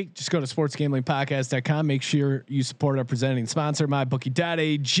free. Just go to sportsgamblingpodcast.com. Make sure you support our presenting sponsor,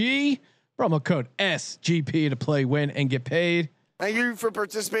 mybookie.ag. Promo code SGP to play, win, and get paid. Thank you for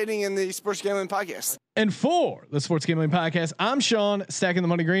participating in the Sports Gambling Podcast. And for the Sports Gambling Podcast, I'm Sean, stacking the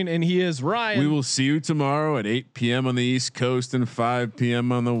money green, and he is Ryan. We will see you tomorrow at 8 p.m. on the East Coast and 5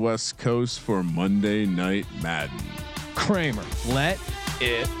 p.m. on the West Coast for Monday Night Madden. Kramer, let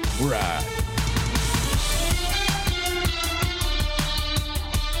it ride.